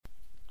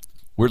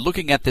We're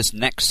looking at this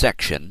next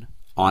section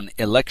on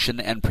election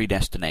and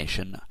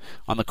predestination,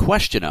 on the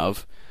question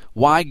of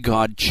why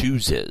God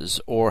chooses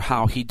or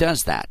how he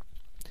does that.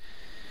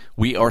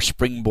 We are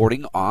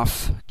springboarding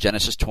off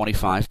Genesis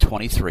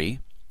 25:23,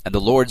 and the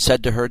Lord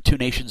said to her, 2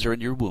 nations are in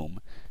your womb,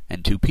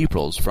 and 2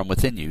 peoples from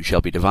within you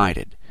shall be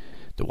divided.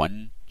 The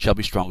one shall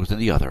be stronger than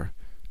the other.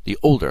 The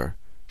older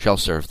shall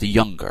serve the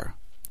younger.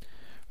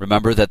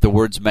 Remember that the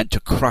words meant to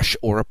crush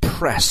or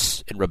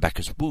oppress in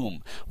Rebekah's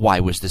womb. Why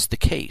was this the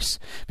case?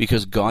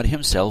 Because God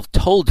himself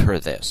told her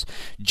this.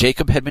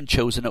 Jacob had been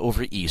chosen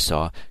over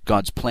Esau.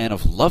 God's plan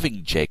of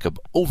loving Jacob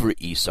over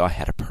Esau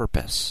had a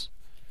purpose.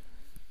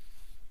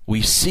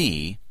 We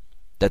see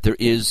that there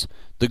is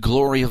the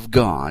glory of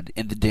God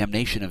in the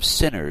damnation of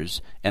sinners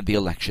and the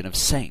election of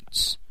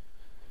saints.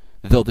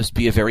 Though this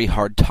be a very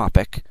hard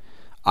topic,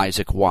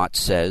 Isaac Watts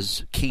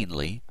says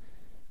keenly,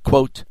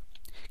 quote,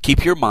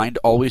 "Keep your mind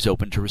always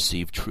open to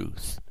receive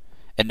truth,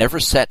 and never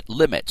set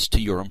limits to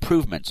your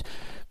improvements.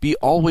 Be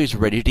always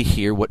ready to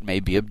hear what may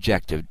be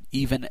objected,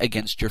 even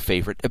against your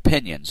favorite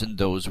opinions and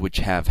those which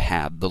have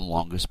had the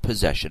longest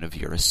possession of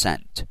your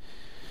assent.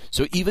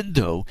 So even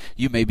though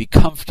you may be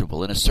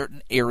comfortable in a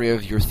certain area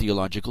of your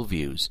theological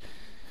views,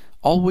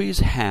 always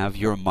have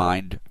your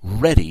mind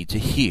ready to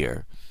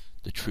hear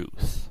the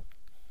truth."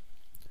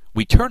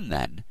 We turn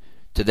then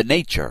to the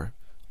nature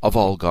of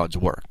all God's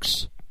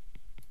works.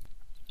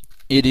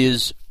 It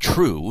is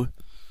true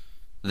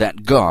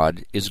that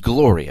God is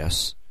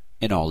glorious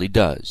in all he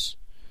does,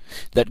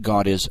 that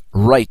God is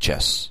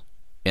righteous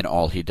in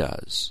all he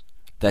does,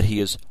 that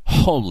he is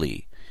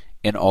holy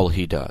in all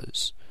he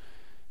does,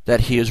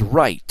 that he is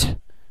right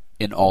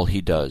in all he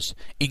does,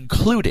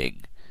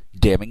 including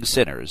damning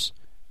sinners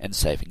and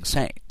saving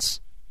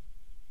saints.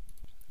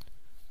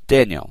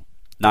 Daniel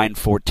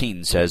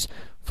 9:14 says,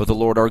 "For the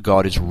Lord our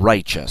God is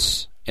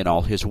righteous in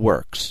all his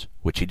works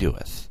which he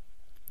doeth."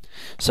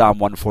 Psalm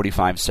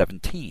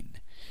 145:17,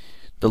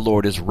 "The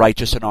Lord is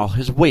righteous in all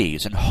his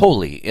ways, and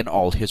holy in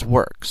all his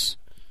works."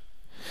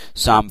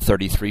 Psalm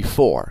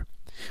 33:4,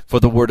 "For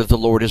the word of the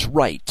Lord is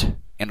right,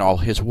 and all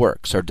his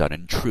works are done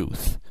in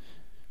truth."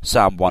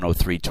 Psalm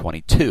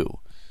 103:22,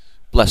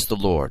 "Bless the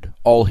Lord,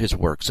 all his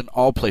works, and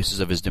all places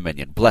of his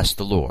dominion. Bless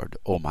the Lord,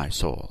 O my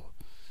soul."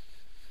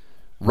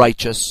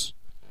 Righteous,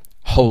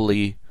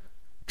 holy,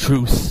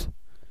 truth.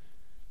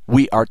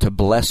 We are to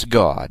bless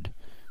God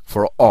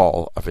for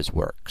all of his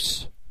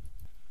works,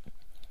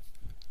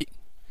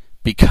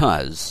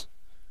 because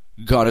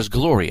God is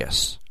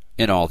glorious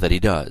in all that he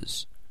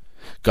does.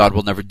 God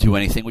will never do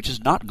anything which is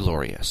not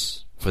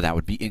glorious, for that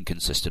would be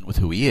inconsistent with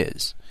who he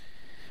is.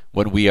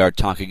 When we are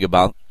talking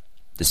about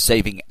the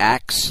saving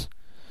acts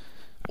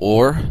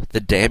or the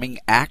damning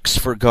acts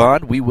for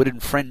God, we would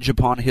infringe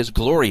upon his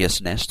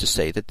gloriousness to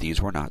say that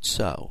these were not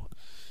so.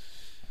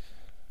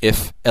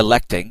 If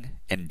electing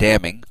and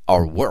damning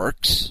are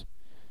works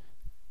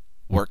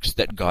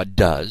that God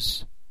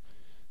does,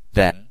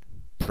 then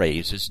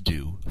praise is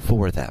due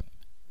for them.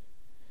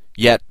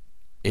 Yet,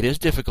 it is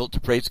difficult to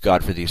praise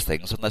God for these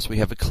things unless we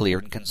have a clear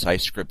and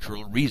concise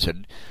scriptural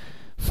reason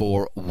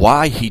for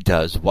why he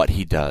does what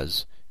he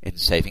does in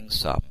saving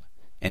some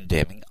and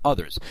damning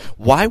others.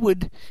 Why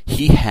would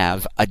he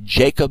have a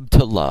Jacob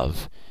to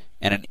love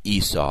and an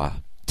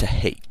Esau to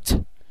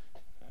hate?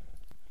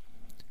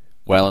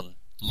 Well,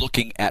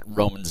 looking at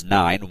Romans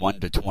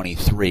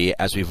 9:1-23,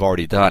 as we've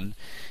already done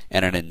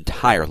in an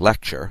entire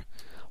lecture,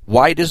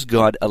 why does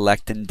God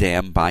elect and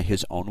damn by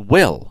his own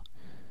will,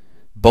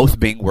 both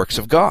being works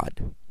of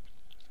God?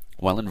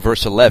 Well, in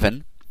verse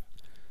 11,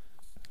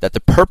 that the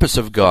purpose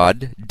of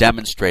God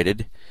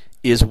demonstrated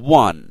is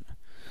one,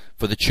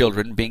 for the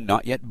children being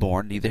not yet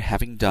born, neither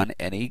having done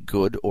any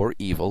good or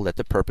evil, that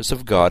the purpose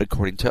of God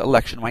according to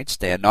election might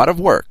stand, not of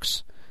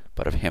works,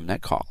 but of him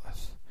that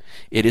calleth.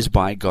 It is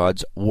by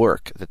God's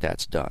work that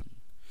that's done.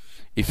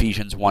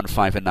 Ephesians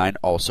 1:5-9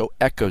 also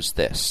echoes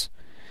this,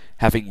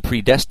 having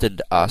predestined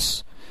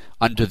us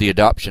unto the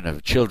adoption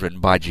of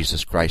children by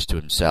Jesus Christ to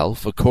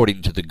himself,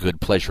 according to the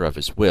good pleasure of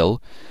his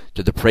will,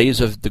 to the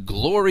praise of the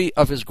glory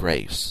of his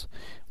grace,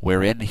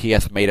 wherein he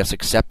hath made us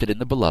accepted in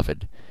the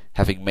beloved,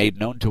 having made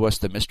known to us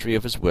the mystery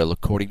of his will,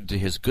 according to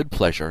his good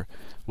pleasure,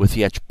 which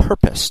he hath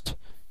purposed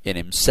in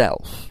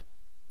himself.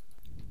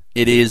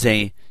 It is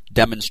a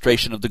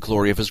demonstration of the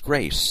glory of his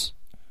grace.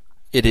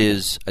 It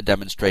is a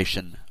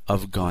demonstration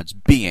of God's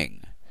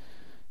being.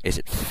 Is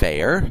it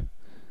fair?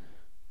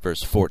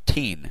 Verse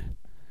 14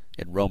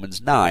 in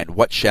Romans 9,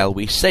 "What shall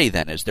we say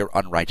then? Is there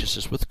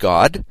unrighteousness with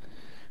God?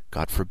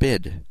 God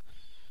forbid."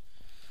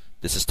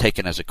 This is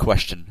taken as a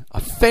question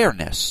of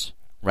fairness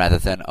rather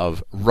than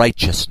of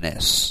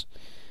righteousness.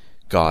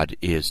 God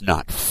is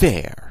not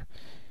fair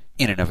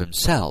in and of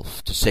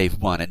himself to save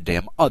one and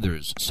damn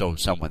others, so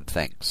someone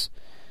thinks.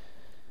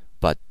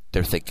 But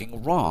they're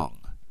thinking wrong.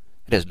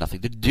 It has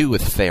nothing to do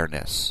with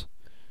fairness.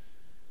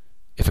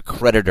 If a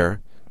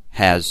creditor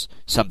has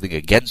something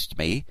against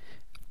me,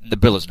 and the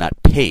bill is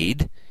not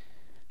paid,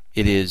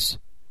 it is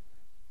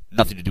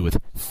nothing to do with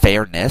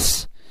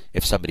fairness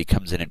if somebody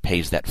comes in and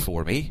pays that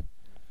for me.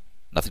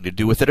 Nothing to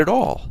do with it at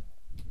all.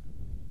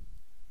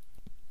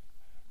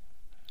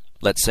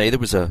 Let's say there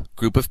was a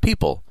group of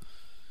people,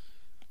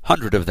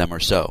 100 of them or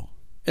so,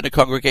 in a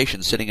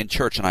congregation sitting in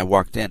church, and I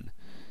walked in,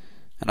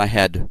 and I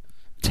had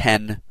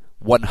 10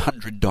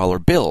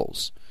 $100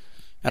 bills,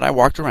 and I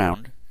walked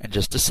around and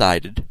just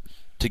decided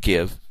to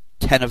give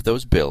 10 of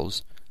those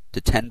bills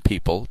to 10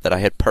 people that I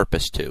had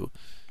purposed to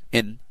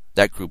in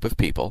that group of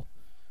people,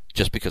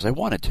 just because I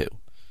wanted to.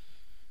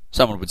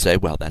 Someone would say,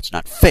 well, that's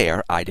not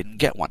fair, I didn't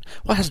get one.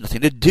 Well, it has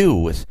nothing to do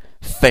with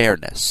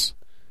fairness.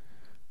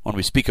 When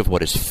we speak of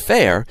what is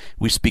fair,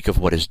 we speak of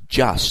what is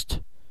just.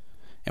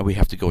 And we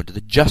have to go into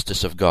the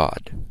justice of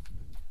God.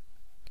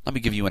 Let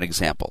me give you an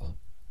example.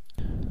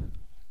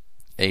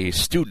 A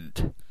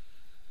student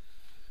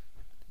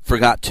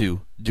forgot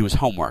to do his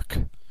homework.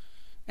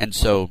 And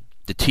so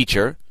the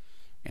teacher,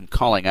 in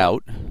calling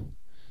out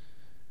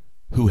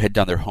who had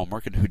done their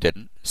homework and who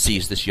didn't,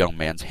 sees this young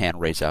man's hand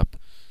raise up.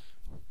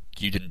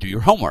 You didn't do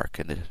your homework.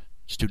 And the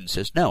student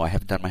says, no, I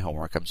haven't done my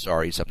homework. I'm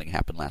sorry, something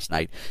happened last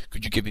night.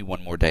 Could you give me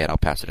one more day and I'll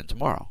pass it in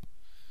tomorrow?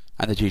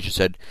 And the teacher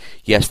said,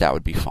 yes, that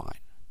would be fine.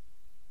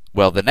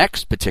 Well, the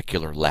next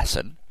particular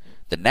lesson,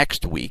 the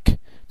next week,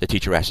 the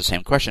teacher asked the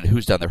same question,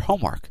 who's done their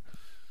homework?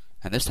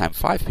 And this time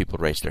 5 people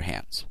raised their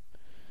hands.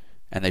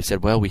 And they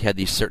said, well, we had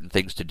these certain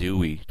things to do.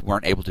 We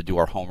weren't able to do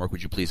our homework.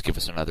 Would you please give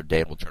us another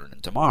day and we'll turn it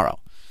in tomorrow?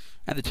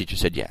 And the teacher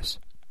said yes.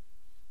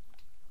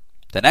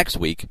 The next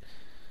week,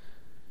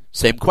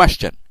 same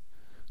question.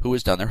 Who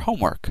has done their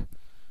homework?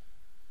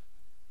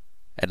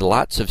 And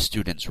lots of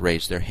students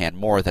raised their hand,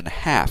 more than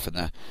half.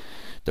 And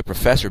the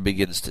professor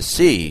begins to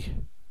see,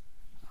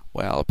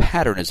 well, a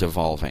pattern is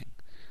evolving.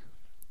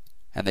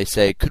 And they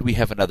say, could we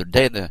have another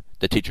day? And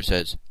the teacher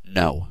says,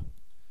 no.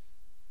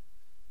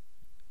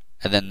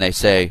 And then they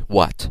say,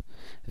 what?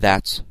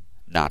 That's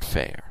not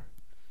fair.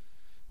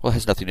 Well, it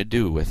has nothing to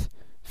do with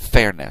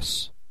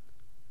fairness.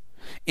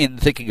 In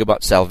thinking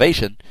about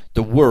salvation,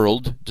 the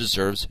world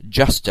deserves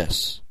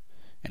justice.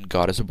 And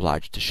God is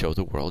obliged to show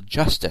the world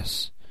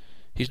justice.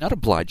 He's not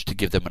obliged to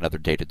give them another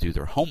day to do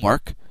their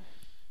homework.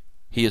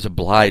 He is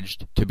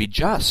obliged to be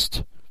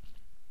just.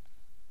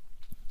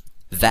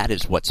 That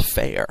is what's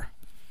fair.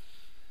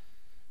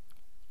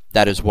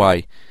 That is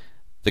why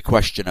the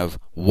question of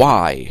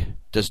why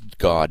does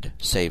God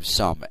save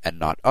some and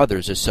not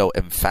others is so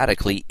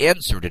emphatically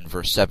answered in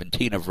verse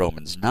 17 of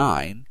Romans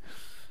 9.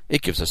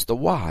 It gives us the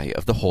why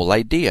of the whole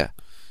idea.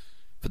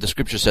 For the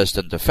Scripture says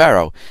unto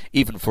Pharaoh,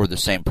 even for the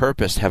same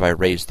purpose have I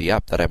raised thee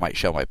up, that I might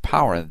show my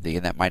power in thee,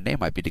 and that my name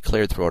might be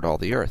declared throughout all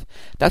the earth.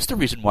 That's the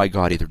reason why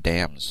God either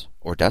damns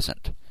or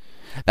doesn't.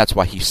 That's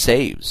why he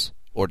saves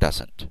or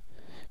doesn't.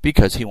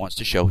 Because he wants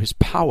to show his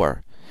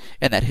power,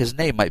 and that his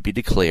name might be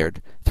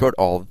declared throughout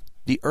all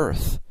the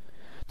earth.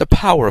 The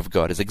power of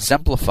God is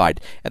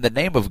exemplified, and the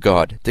name of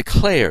God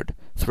declared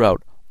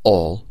throughout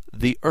all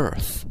the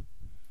earth.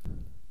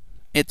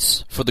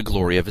 It's for the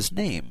glory of his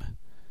name.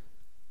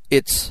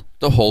 It's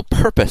the whole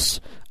purpose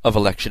of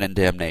election and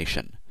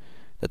damnation,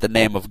 that the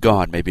name of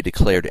God may be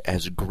declared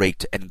as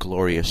great and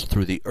glorious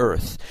through the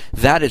earth.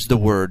 That is the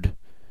word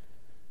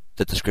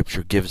that the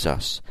Scripture gives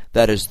us.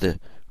 That is the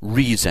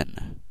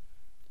reason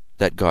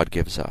that God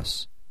gives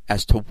us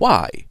as to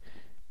why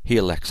he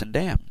elects and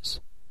damns.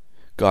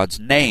 God's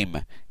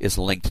name is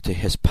linked to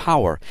his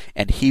power,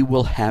 and he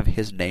will have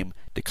his name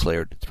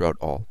declared throughout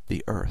all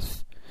the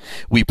earth.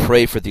 We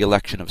pray for the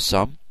election of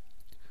some,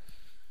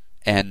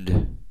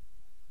 and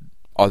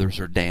others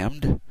are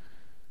damned.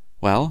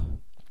 Well,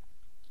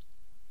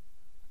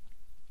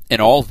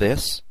 in all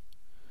this,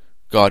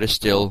 God is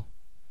still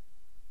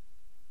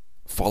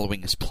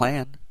following his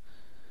plan.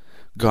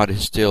 God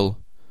is still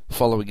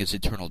following his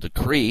eternal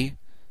decree.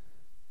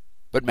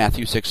 But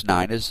Matthew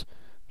 6:9 is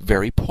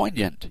very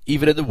poignant,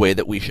 even in the way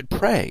that we should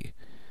pray.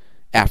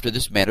 After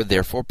this manner,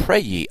 therefore, pray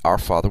ye, Our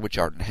Father which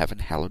art in heaven,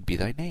 hallowed be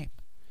thy name.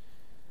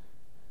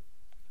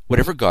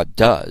 Whatever God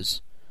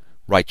does,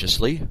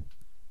 righteously,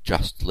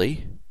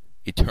 justly,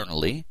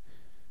 eternally,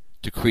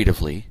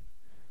 decretively,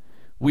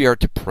 we are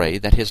to pray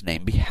that his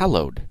name be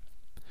hallowed.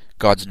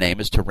 God's name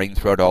is to ring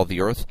throughout all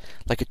the earth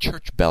like a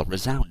church bell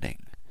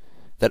resounding,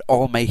 that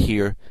all may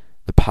hear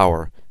the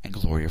power and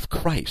glory of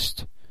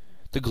Christ,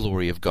 the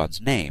glory of God's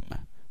name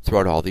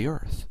throughout all the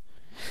earth.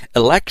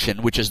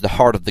 Election, which is the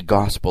heart of the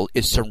gospel,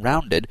 is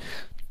surrounded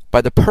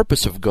by the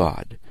purpose of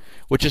God,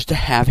 which is to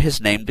have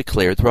his name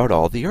declared throughout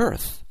all the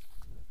earth.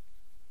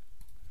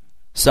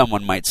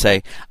 Someone might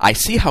say, I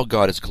see how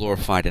God is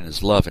glorified in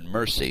his love and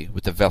mercy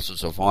with the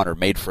vessels of honor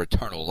made for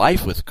eternal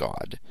life with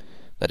God,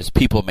 that his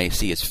people may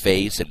see his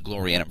face and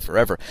glory in him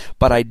forever.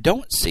 But I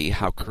don't see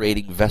how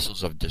creating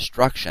vessels of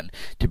destruction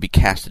to be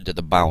cast into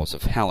the bowels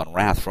of hell and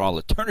wrath for all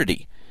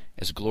eternity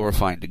is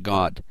glorifying to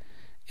God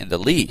in the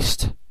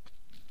least.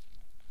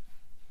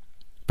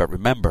 But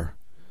remember,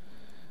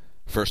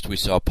 first we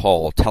saw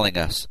Paul telling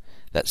us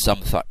that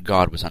some thought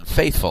God was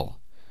unfaithful.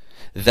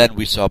 Then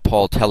we saw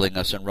Paul telling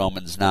us in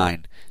Romans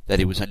 9 that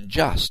he was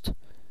unjust.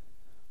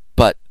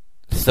 But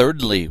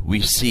thirdly,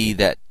 we see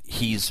that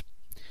he's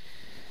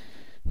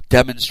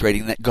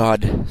demonstrating that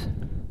God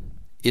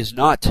is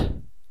not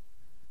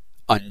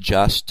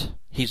unjust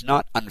He's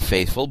not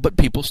unfaithful, but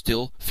people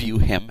still view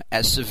him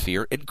as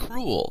severe and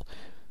cruel.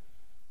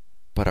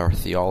 But our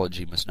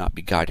theology must not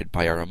be guided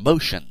by our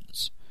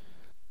emotions.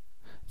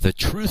 The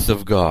truth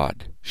of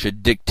God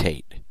should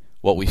dictate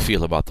what we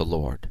feel about the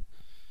Lord.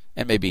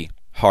 It may be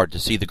hard to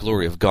see the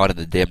glory of God in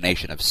the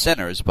damnation of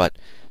sinners, but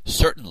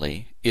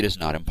certainly it is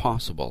not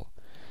impossible.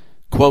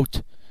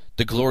 Quote,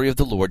 "The glory of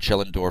the Lord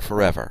shall endure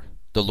forever.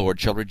 The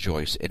Lord shall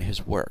rejoice in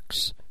his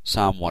works."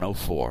 Psalm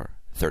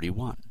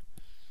 104:31.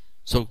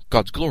 So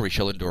God's glory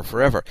shall endure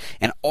forever,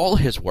 and all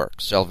his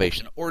works,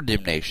 salvation or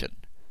damnation,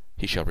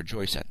 he shall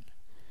rejoice in.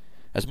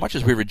 As much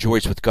as we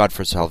rejoice with God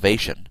for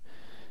salvation,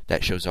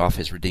 that shows off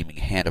his redeeming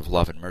hand of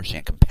love and mercy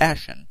and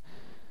compassion,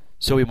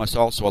 so we must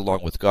also,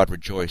 along with God,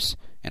 rejoice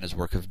in his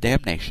work of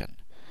damnation,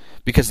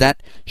 because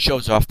that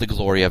shows off the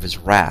glory of his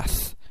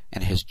wrath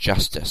and his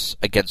justice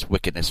against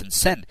wickedness and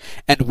sin.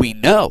 And we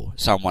know,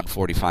 Psalm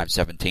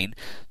 145:17,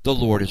 the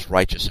Lord is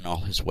righteous in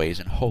all his ways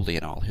and holy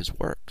in all his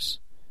works.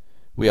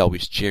 We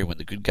always cheer when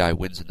the good guy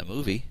wins in the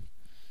movie.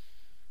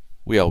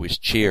 We always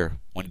cheer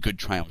when good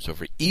triumphs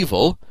over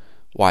evil.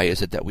 Why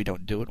is it that we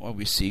don't do it when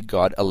we see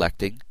God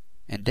electing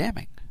and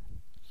damning?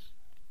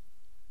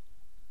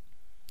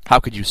 How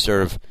could you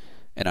serve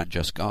an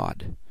unjust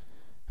God?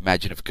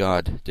 Imagine if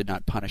God did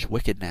not punish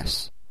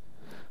wickedness.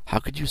 How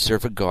could you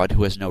serve a God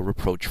who has no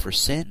reproach for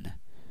sin?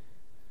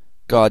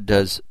 God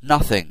does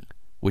nothing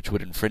which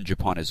would infringe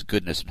upon his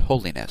goodness and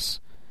holiness.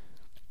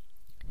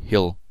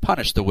 He'll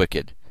punish the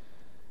wicked,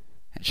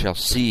 and shall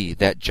see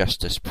that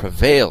justice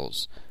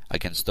prevails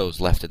against those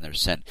left in their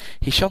sin.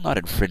 He shall not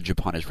infringe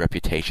upon his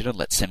reputation and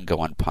let sin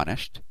go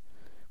unpunished.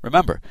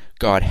 Remember,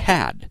 God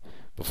had,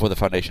 before the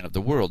foundation of the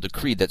world,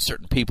 decreed that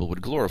certain people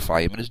would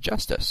glorify him in his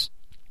justice.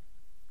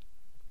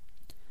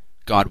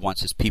 God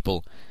wants his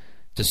people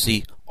to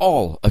see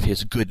all of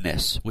his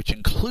goodness, which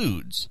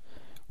includes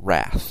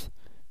wrath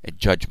and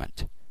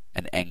judgment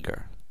and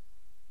anger.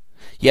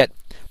 Yet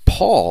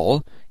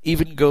Paul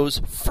even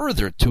goes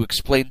further to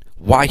explain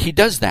why he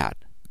does that.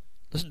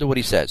 Listen to what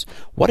he says.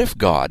 "What if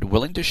God,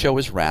 willing to show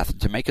his wrath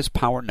and to make his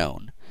power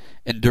known,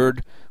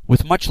 endured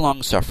with much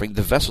long suffering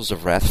the vessels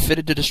of wrath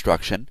fitted to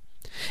destruction,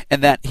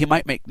 and that he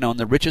might make known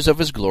the riches of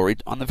his glory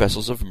on the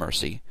vessels of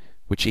mercy,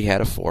 which he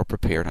had afore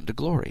prepared unto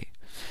glory?"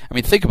 I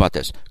mean, think about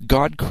this.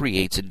 God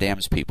creates and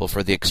damns people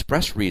for the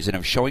express reason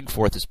of showing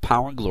forth his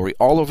power and glory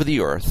all over the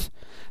earth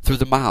through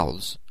the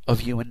mouths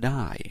of you and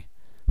I,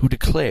 who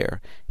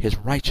declare his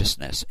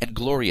righteousness and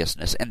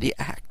gloriousness and the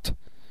act.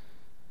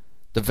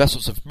 The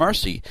vessels of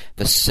mercy,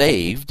 the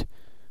saved,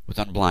 with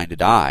unblinded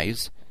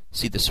eyes,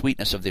 see the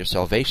sweetness of their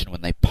salvation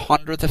when they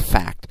ponder the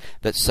fact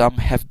that some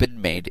have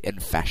been made in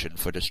fashion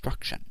for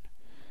destruction.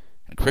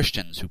 And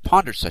Christians who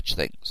ponder such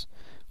things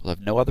will have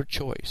no other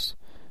choice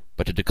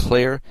but to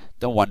declare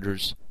the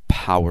wonders,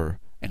 power,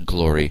 and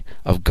glory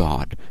of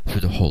God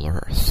through the whole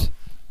earth.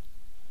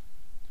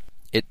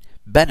 It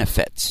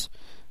benefits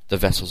the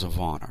vessels of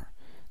honor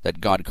that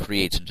God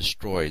creates and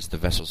destroys the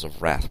vessels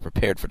of wrath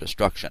prepared for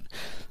destruction.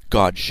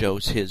 God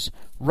shows his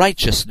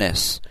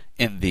righteousness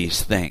in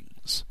these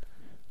things.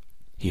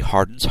 He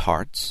hardens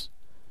hearts,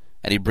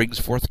 and he brings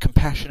forth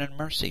compassion and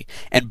mercy.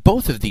 And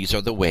both of these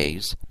are the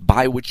ways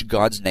by which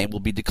God's name will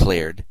be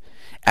declared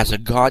as a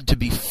God to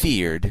be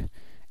feared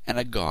and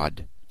a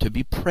God to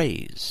be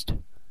praised.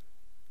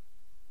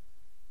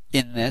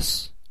 In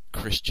this,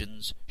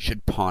 Christians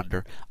should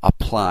ponder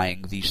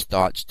applying these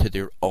thoughts to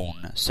their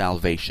own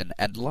salvation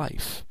and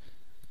life.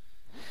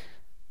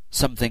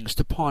 Some things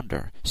to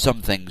ponder,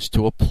 some things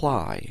to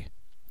apply.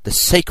 The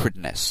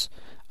sacredness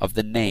of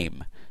the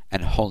name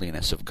and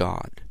holiness of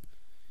God.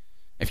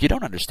 If you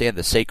don't understand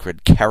the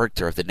sacred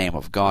character of the name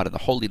of God and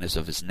the holiness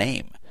of his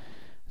name,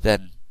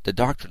 then the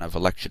doctrine of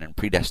election and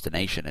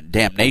predestination and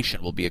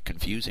damnation will be a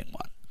confusing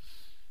one.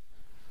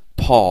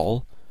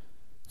 Paul,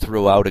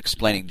 throughout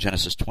explaining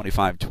Genesis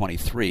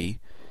 25:23,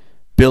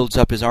 builds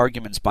up his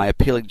arguments by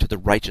appealing to the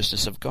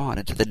righteousness of God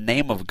and to the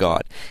name of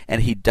God,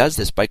 and he does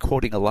this by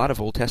quoting a lot of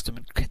Old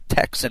Testament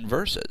texts and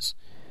verses.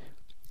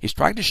 He's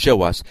trying to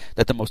show us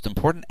that the most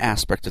important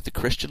aspect of the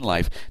Christian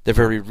life, the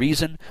very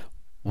reason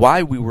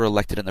why we were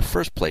elected in the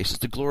first place, is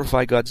to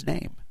glorify God's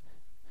name.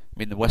 I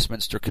mean, the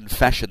Westminster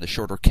Confession, the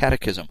Shorter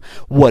Catechism,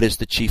 what is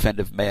the chief end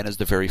of man, is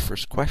the very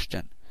first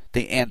question.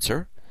 The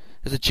answer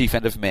is the chief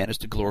end of man is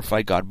to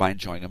glorify God by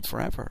enjoying him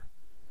forever.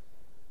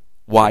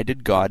 Why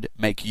did God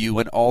make you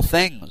and all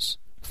things?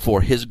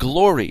 For his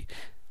glory.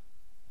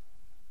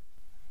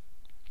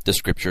 The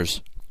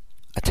scriptures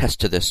attest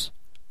to this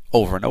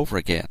over and over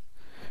again.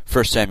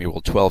 1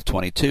 Samuel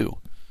 12:22.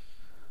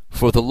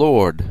 For the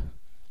Lord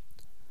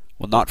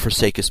will not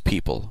forsake his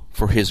people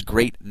for his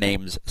great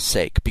name's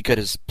sake, because it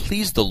has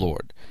pleased the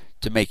Lord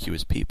to make you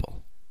his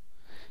people.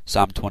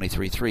 Psalm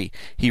 23:3.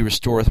 He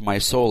restoreth my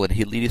soul, and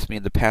he leadeth me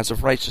in the paths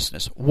of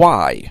righteousness.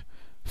 Why?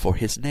 For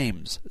his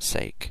name's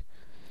sake.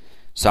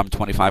 Psalm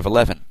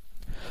 25:11.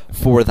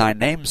 For thy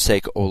name's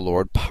sake, O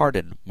Lord,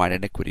 pardon mine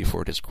iniquity,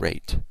 for it is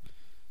great.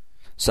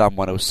 Psalm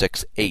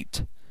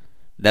 106:8.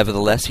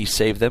 Nevertheless he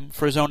saved them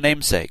for his own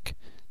name's sake,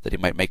 that he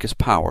might make his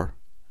power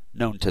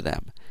known to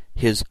them,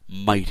 his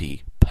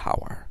mighty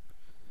power.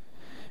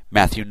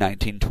 Matthew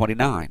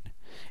 19:29.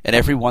 And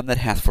every one that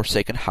hath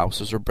forsaken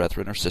houses, or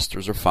brethren, or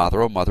sisters, or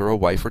father, or mother, or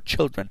wife, or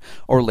children,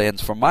 or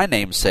lands for my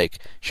name's sake,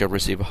 shall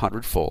receive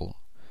 100-fold,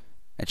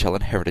 and shall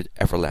inherit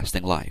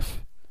everlasting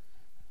life.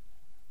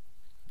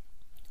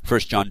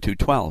 1 John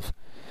 2:12.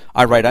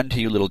 I write unto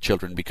you, little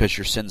children, because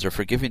your sins are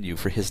forgiven you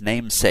for his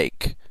name's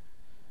sake.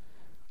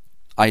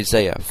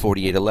 Isaiah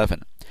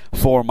 48:11.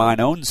 For mine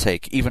own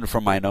sake, even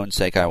for mine own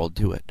sake, I will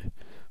do it.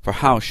 For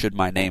how should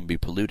my name be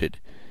polluted?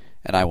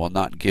 And I will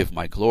not give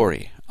my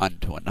glory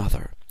unto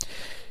another.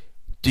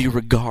 Do you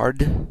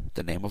regard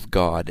the name of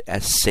God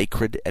as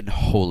sacred and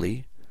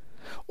holy?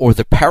 Or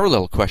the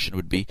parallel question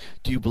would be,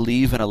 do you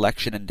believe in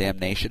election and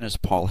damnation as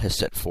Paul has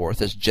set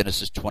forth, as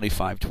Genesis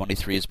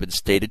 25:23 has been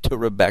stated to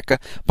Rebekah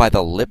by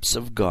the lips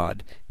of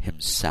God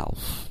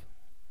himself?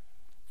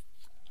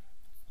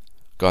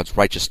 God's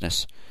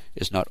righteousness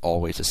is not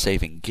always a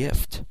saving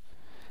gift,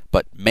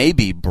 but may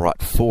be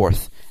brought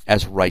forth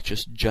as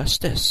righteous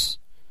justice.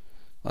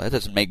 Well, that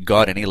doesn't make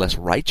God any less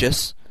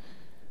righteous,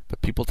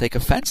 but people take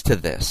offense to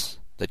this,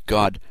 that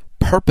God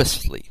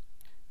purposely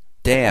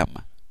damn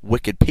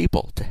wicked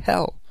people to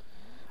hell.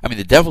 I mean,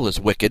 the devil is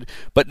wicked,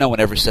 but no one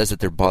ever says that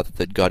they're bothered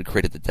that God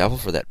created the devil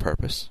for that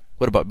purpose.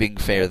 What about being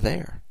fair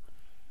there?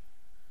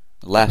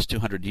 The last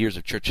 200 years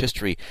of church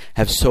history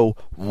have so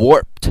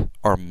warped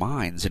our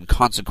minds and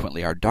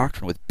consequently our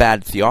doctrine with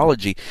bad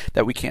theology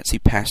that we can't see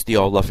past the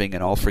all-loving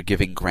and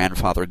all-forgiving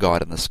grandfather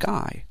God in the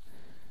sky.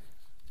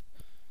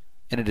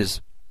 And it has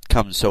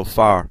come so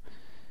far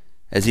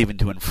as even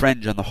to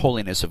infringe on the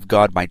holiness of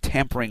God by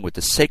tampering with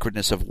the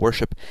sacredness of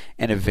worship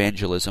and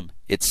evangelism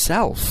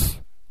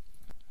itself.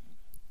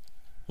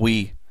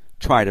 We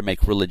try to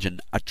make religion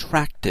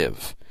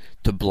attractive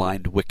to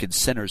blind, wicked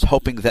sinners,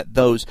 hoping that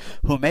those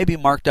who may be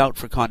marked out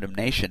for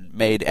condemnation,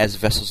 made as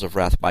vessels of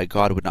wrath by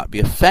God, would not be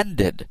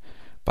offended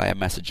by a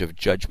message of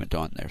judgment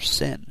on their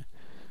sin.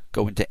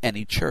 Go into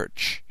any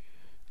church,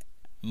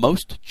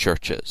 most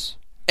churches,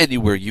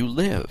 anywhere you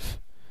live,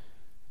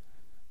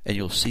 and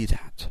you'll see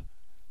that.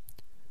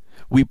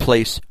 We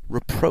place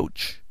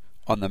reproach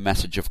on the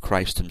message of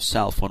Christ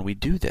himself when we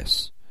do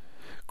this.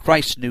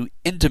 Christ knew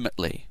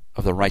intimately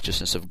of the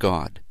righteousness of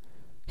God.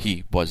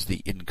 He was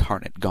the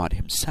incarnate God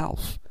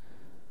himself.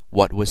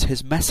 What was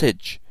his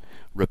message?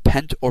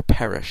 Repent or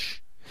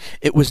perish.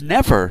 It was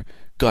never,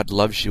 God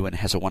loves you and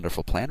has a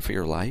wonderful plan for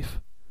your life.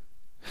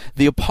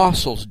 The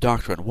apostles'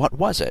 doctrine, what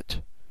was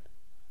it?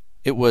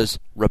 It was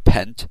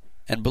repent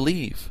and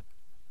believe.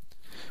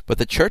 But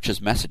the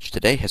church's message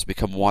today has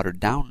become watered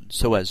down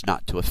so as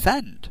not to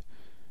offend.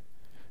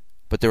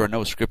 But there are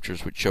no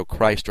scriptures which show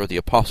Christ or the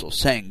apostles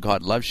saying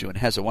God loves you and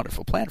has a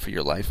wonderful plan for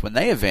your life when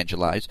they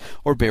evangelize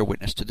or bear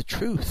witness to the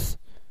truth.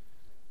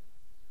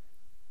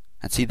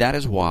 And see, that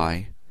is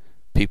why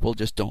people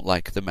just don't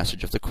like the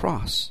message of the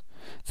cross.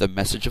 The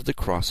message of the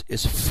cross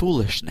is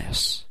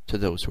foolishness to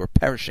those who are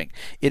perishing.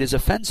 It is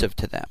offensive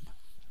to them.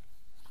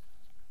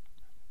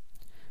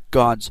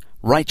 God's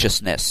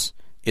righteousness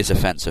is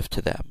offensive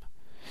to them.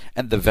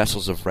 And the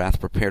vessels of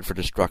wrath prepared for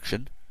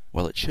destruction,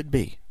 well, it should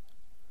be.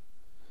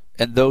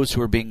 And those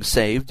who are being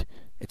saved,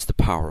 it's the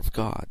power of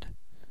God.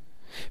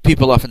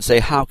 People often say,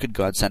 how could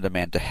God send a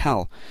man to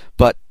hell?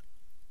 But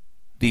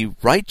the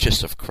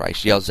righteous of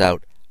Christ yells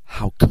out,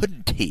 how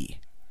couldn't he?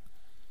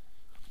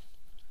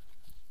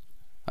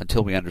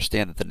 Until we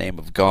understand that the name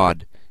of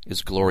God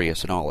is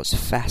glorious in all its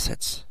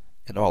facets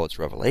and all its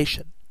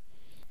revelation.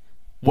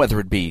 Whether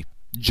it be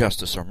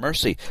justice or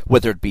mercy,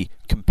 whether it be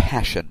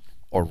compassion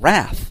or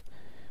wrath,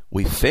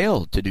 we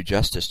fail to do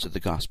justice to the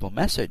gospel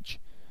message.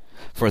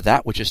 For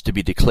that which is to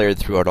be declared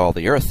throughout all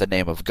the earth, the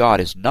name of God,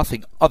 is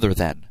nothing other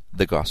than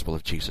the gospel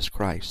of Jesus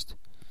Christ.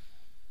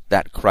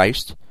 That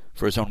Christ,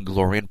 for his own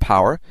glory and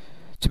power,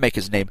 to make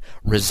his name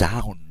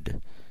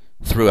resound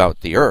throughout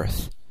the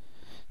earth,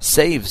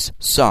 saves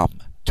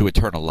some to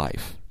eternal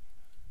life,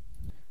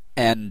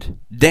 and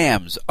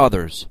damns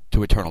others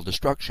to eternal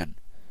destruction.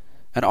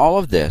 And all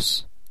of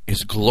this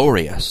is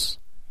glorious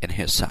in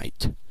his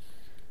sight.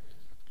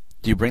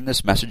 Do you bring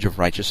this message of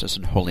righteousness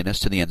and holiness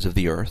to the ends of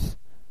the earth?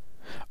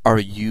 Are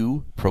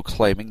you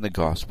proclaiming the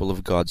gospel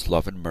of God's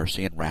love and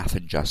mercy and wrath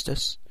and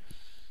justice?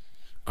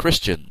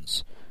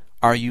 Christians,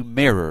 are you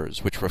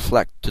mirrors which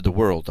reflect to the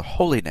world the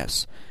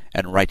holiness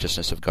and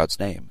righteousness of God's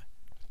name?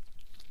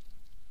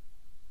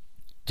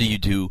 Do you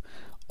do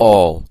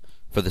all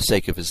for the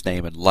sake of his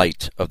name and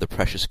light of the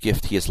precious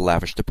gift he has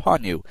lavished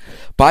upon you,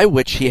 by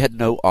which he had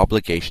no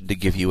obligation to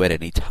give you at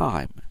any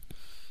time?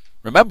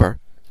 Remember,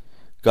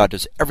 God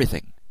does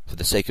everything for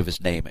the sake of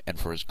his name and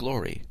for his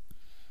glory.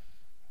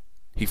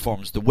 He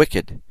forms the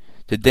wicked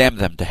to damn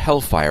them to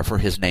hellfire for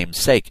his name's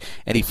sake,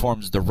 and he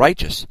forms the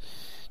righteous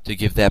to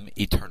give them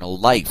eternal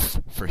life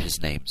for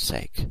his name's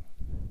sake.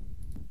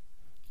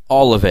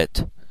 All of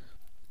it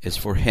is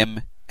for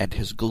him and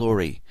his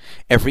glory.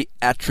 Every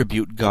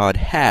attribute God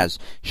has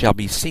shall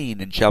be seen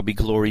and shall be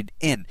gloried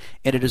in,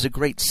 and it is a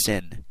great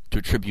sin to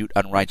attribute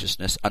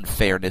unrighteousness,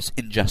 unfairness,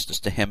 injustice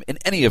to him in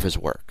any of his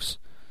works.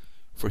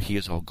 For he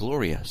is all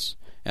glorious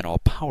and all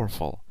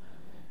powerful,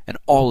 and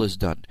all is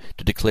done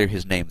to declare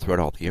his name throughout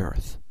all the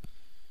earth.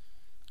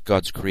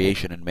 God's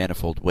creation in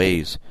manifold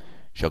ways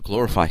shall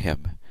glorify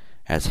him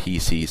as he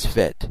sees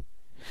fit.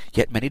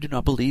 Yet many do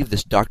not believe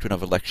this doctrine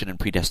of election and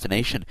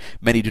predestination.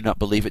 Many do not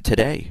believe it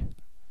today.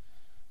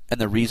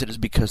 And the reason is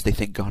because they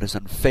think God is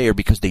unfair,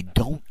 because they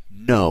don't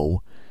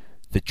know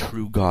the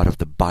true God of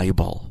the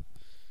Bible.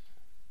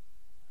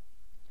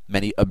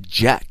 Many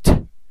object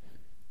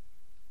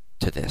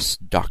to this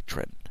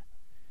doctrine.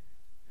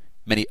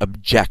 Many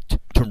object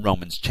to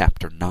Romans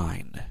chapter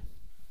 9.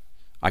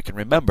 I can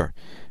remember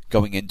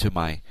going into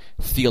my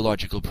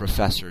theological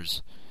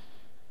professor's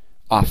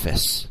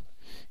office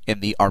in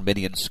the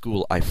Arminian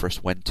school I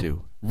first went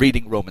to,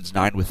 reading Romans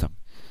 9 with him,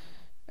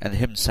 and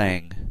him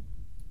saying,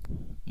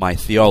 "My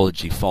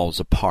theology falls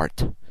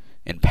apart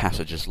in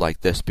passages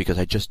like this because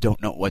I just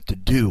don't know what to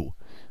do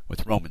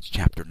with Romans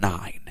chapter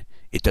 9.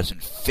 It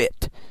doesn't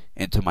fit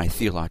into my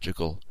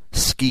theological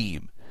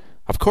scheme."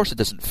 Of course it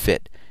doesn't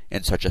fit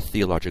in such a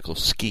theological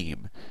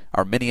scheme.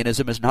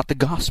 Arminianism is not the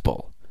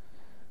gospel.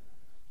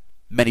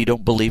 Many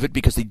don't believe it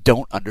because they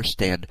don't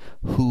understand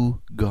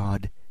who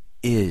God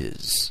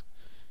is.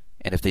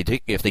 And if they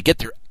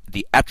get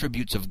the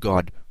attributes of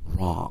God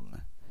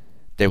wrong,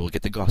 they will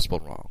get the gospel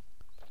wrong.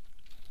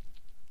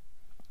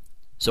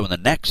 So in the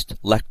next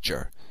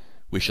lecture,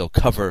 we shall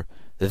cover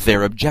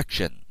their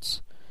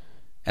objections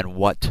and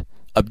what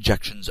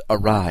objections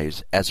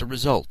arise as a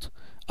result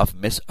of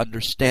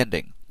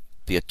misunderstanding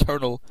the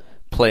eternal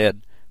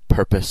plan,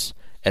 purpose,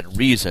 and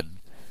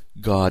reason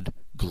God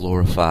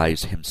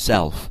glorifies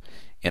himself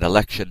in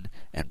election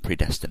and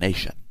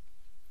predestination.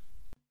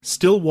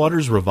 Still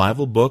Waters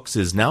Revival Books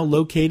is now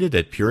located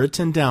at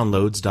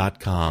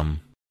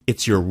PuritanDownloads.com.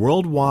 It's your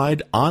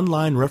worldwide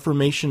online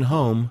Reformation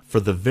home for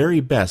the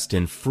very best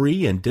in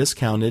free and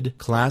discounted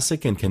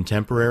classic and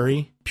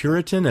contemporary,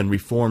 Puritan and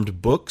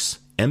Reformed books,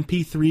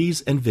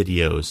 MP3s, and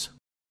videos.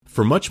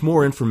 For much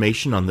more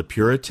information on the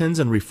Puritans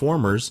and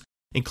Reformers,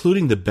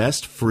 including the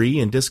best free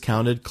and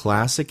discounted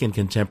classic and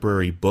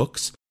contemporary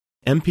books,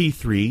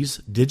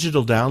 MP3s,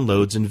 digital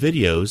downloads, and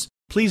videos,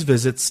 please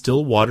visit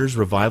Still Waters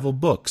Revival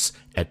Books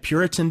at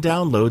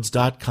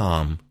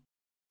PuritanDownloads.com.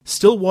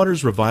 Still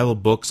Waters Revival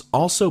Books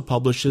also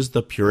publishes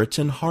the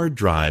Puritan Hard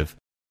Drive,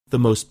 the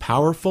most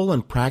powerful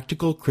and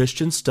practical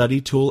Christian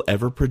study tool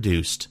ever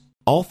produced.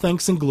 All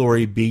thanks and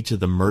glory be to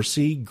the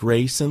mercy,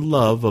 grace, and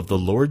love of the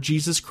Lord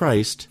Jesus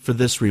Christ for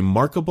this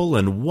remarkable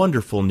and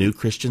wonderful new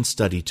Christian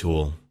study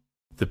tool.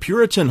 The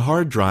Puritan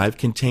Hard Drive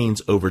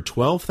contains over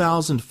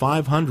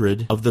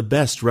 12,500 of the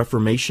best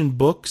Reformation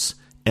books,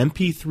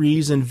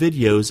 MP3s, and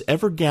videos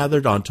ever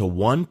gathered onto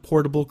one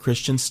portable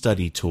Christian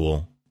study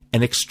tool.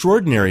 An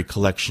extraordinary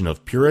collection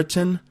of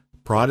Puritan,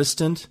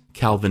 Protestant,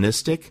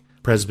 Calvinistic,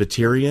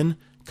 Presbyterian,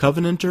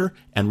 Covenanter,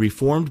 and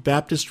Reformed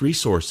Baptist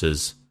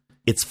resources.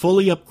 It's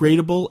fully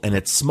upgradable and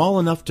it's small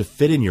enough to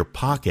fit in your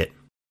pocket.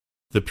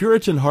 The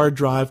Puritan Hard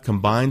Drive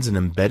combines an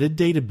embedded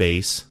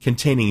database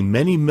containing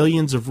many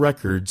millions of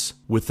records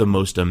with the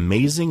most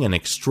amazing and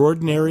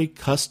extraordinary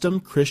custom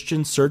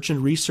Christian search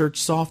and research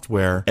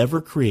software ever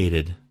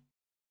created.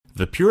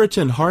 The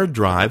Puritan Hard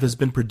Drive has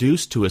been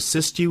produced to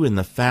assist you in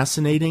the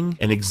fascinating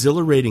and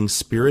exhilarating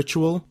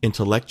spiritual,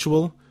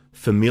 intellectual,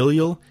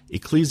 familial,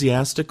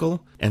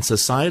 ecclesiastical, and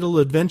societal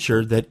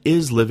adventure that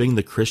is living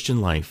the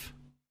Christian life.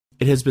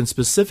 It has been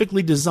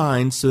specifically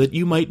designed so that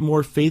you might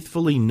more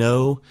faithfully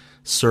know,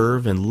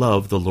 serve, and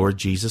love the Lord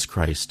Jesus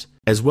Christ,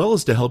 as well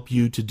as to help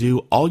you to do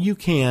all you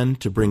can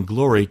to bring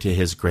glory to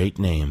His great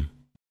name.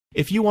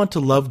 If you want to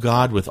love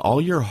God with all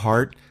your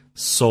heart,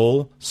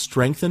 soul,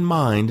 strength, and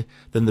mind,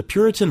 then the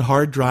Puritan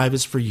Hard Drive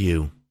is for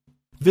you.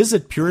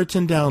 Visit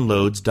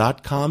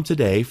PuritanDownloads.com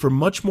today for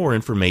much more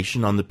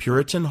information on the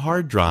Puritan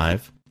Hard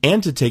Drive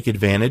and to take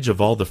advantage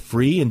of all the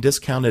free and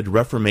discounted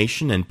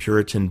Reformation and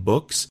Puritan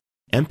books,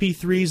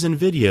 MP3s, and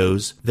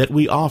videos that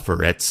we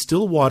offer at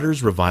Still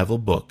Waters Revival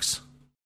Books.